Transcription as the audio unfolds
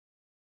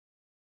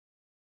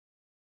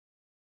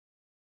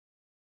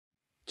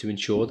To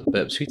ensure that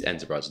Burp Suite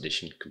Enterprise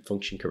Edition can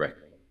function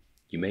correctly,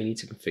 you may need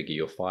to configure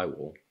your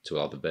firewall to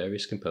allow the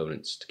various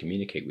components to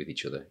communicate with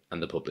each other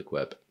and the public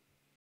web.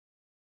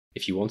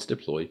 If you want to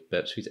deploy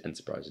Burp Suite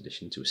Enterprise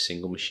Edition to a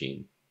single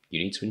machine, you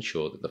need to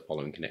ensure that the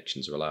following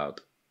connections are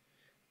allowed.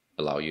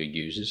 Allow your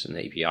users and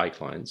API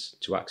clients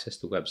to access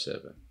the web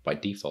server. By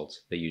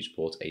default, they use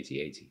port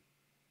 8080.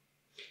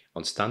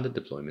 On standard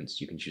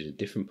deployments, you can choose a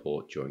different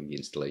port during the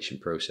installation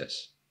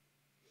process.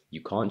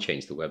 You can't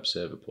change the web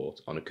server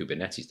port on a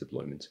Kubernetes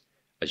deployment,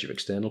 as your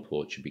external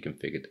port should be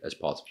configured as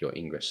part of your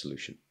ingress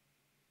solution.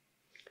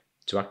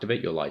 To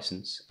activate your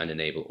license and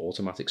enable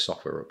automatic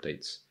software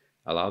updates,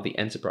 allow the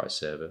enterprise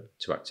server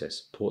to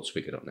access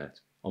portswigger.net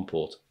on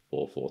port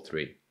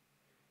 443.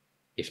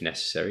 If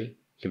necessary,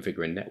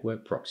 configure a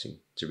network proxy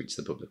to reach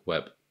the public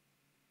web.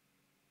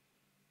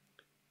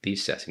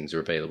 These settings are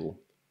available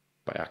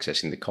by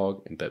accessing the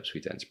cog in Burp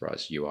Suite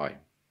Enterprise UI.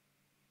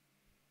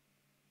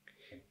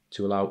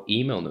 To allow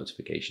email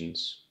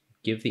notifications,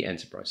 give the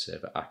enterprise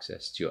server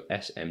access to your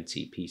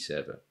SMTP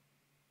server.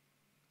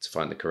 To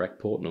find the correct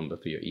port number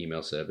for your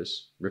email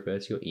service, refer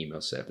to your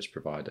email service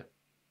provider.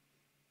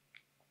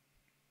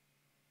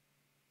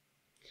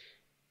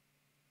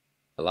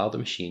 Allow the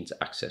machine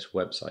to access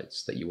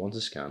websites that you want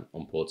to scan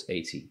on ports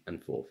 80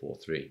 and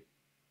 443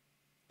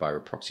 via a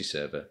proxy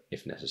server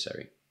if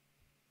necessary.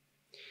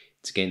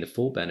 To gain the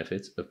full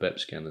benefit of Burp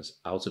Scanner's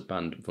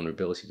out-of-band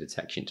vulnerability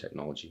detection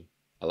technology,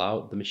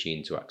 allow the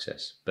machine to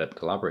access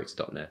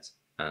burpcollaborator.net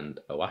and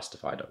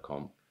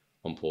oastify.com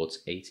on ports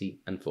 80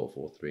 and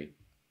 443.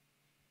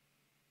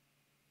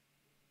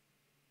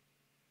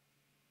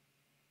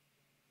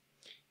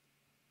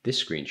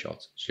 This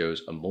screenshot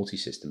shows a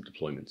multi-system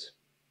deployment.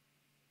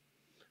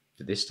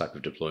 For this type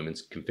of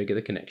deployment, configure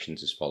the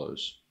connections as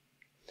follows.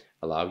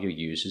 Allow your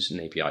users and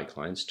API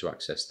clients to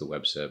access the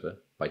web server.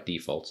 By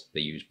default,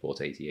 they use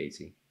port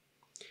 8080.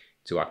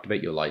 To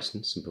activate your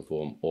license and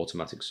perform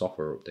automatic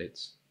software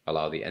updates,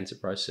 allow the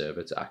enterprise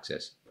server to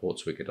access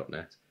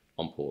portswigger.net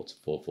on port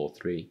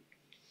 443.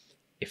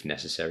 If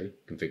necessary,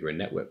 configure a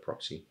network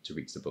proxy to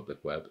reach the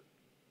public web.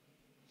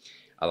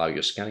 Allow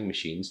your scanning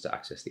machines to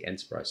access the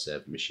enterprise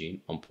server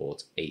machine on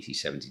port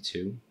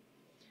 8072.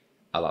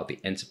 Allow the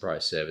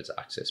enterprise server to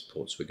access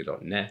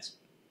portswigger.net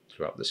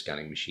throughout the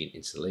scanning machine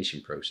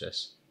installation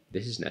process.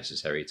 This is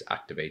necessary to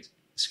activate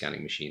the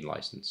scanning machine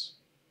license.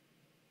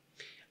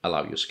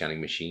 Allow your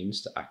scanning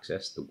machines to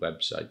access the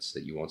websites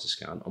that you want to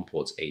scan on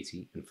ports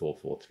 80 and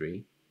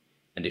 443.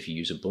 And if you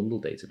use a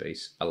bundle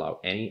database, allow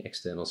any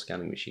external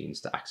scanning machines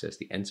to access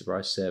the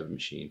enterprise server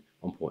machine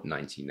on port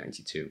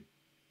 1992.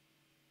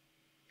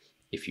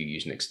 If you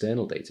use an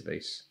external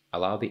database,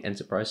 allow the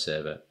enterprise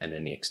server and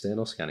any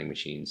external scanning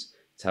machines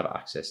to have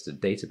access to the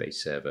database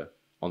server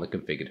on the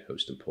configured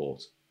host and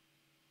port.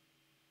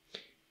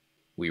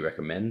 We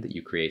recommend that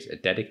you create a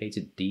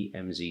dedicated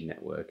DMZ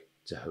network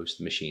to host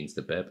the machines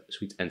the Burp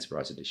Suite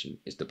Enterprise Edition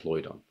is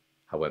deployed on.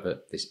 However,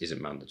 this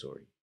isn't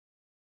mandatory.